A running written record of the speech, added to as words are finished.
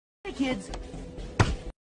Hey kids.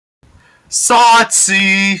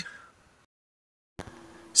 Sotc!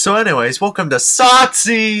 So anyways, welcome to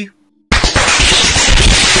Sotc!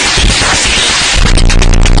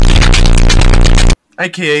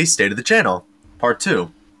 AKA State of the Channel, Part 2.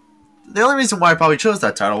 The only reason why I probably chose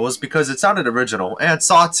that title was because it sounded original, and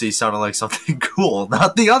Sotc sounded like something cool,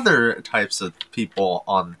 not the other types of people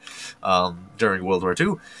on during World War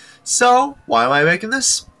II. So, why am I making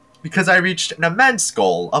this? Because I reached an immense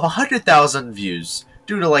goal of 100,000 views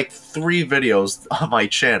due to like 3 videos on my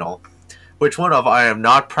channel, which one of I am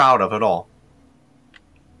not proud of at all.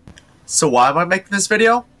 So why am I making this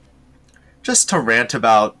video? Just to rant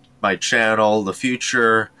about my channel, the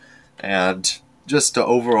future, and just to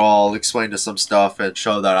overall explain to some stuff and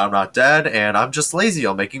show that I'm not dead and I'm just lazy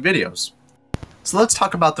on making videos. So let's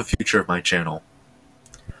talk about the future of my channel.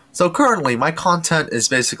 So currently my content is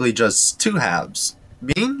basically just 2 halves,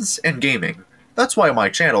 memes and gaming. That's why my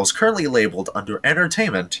channel is currently labeled under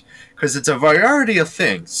entertainment, because it's a variety of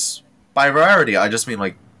things. By variety I just mean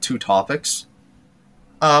like 2 topics.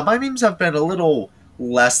 My memes have been a little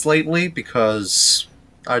less lately because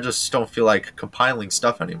I just don't feel like compiling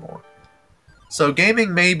stuff anymore. So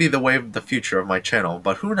gaming may be the way of the future of my channel,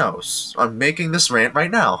 but who knows? I'm making this rant right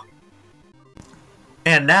now.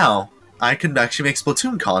 And now, I can actually make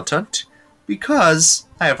Splatoon content because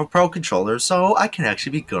I have a Pro controller, so I can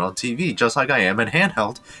actually be good on TV, just like I am in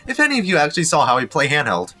handheld, if any of you actually saw how I play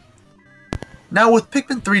handheld. Now with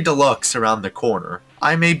Pikmin 3 Deluxe around the corner,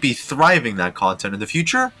 I may be thriving that content in the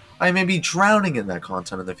future, I may be drowning in that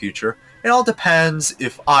content in the future. It all depends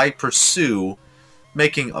if I pursue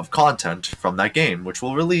making of content from that game, which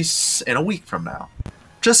will release in a week from now.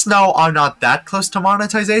 Just know I'm not that close to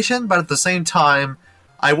monetization, but at the same time,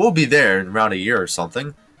 I will be there in around a year or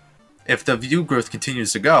something. If the view growth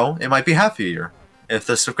continues to go, it might be half a year. If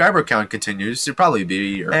the subscriber count continues, it'll probably be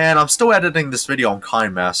a year. And I'm still editing this video on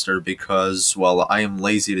KineMaster because, well, I am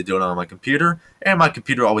lazy to do it on my computer, and my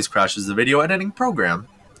computer always crashes the video editing program.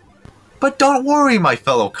 But don't worry, my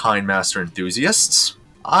fellow KineMaster enthusiasts.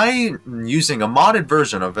 I'm using a modded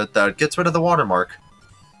version of it that gets rid of the watermark.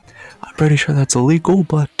 I'm pretty sure that's illegal,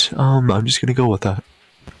 but I'm just gonna go with that.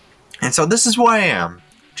 And so this is where I am.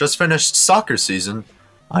 Just finished soccer season.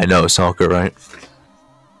 I know, soccer, right?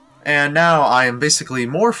 And now I am basically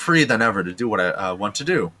more free than ever to do what I want to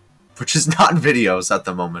do, which is not videos at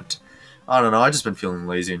the moment. I don't know, I've just been feeling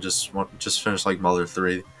lazy and just finished like Mother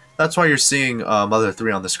 3. That's why you're seeing Mother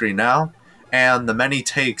 3 on the screen now, and the many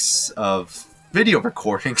takes of video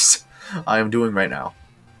recordings I am doing right now.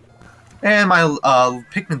 And my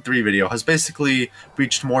Pikmin 3 video has basically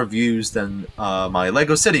reached more views than my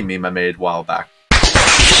Lego City meme I made a while back.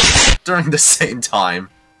 During the same time.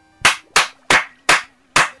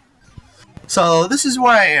 So this is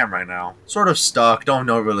where I am right now. Sort of stuck, don't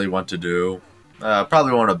know really what to do.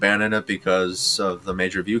 Probably won't abandon it because of the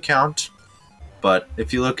major view count. But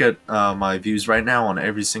if you look at my views right now on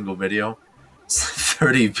every single video,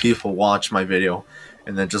 30 people watch my video,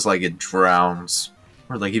 and then just like it drowns,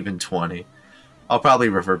 or like even 20. I'll probably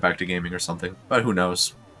revert back to gaming or something, but who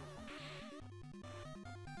knows.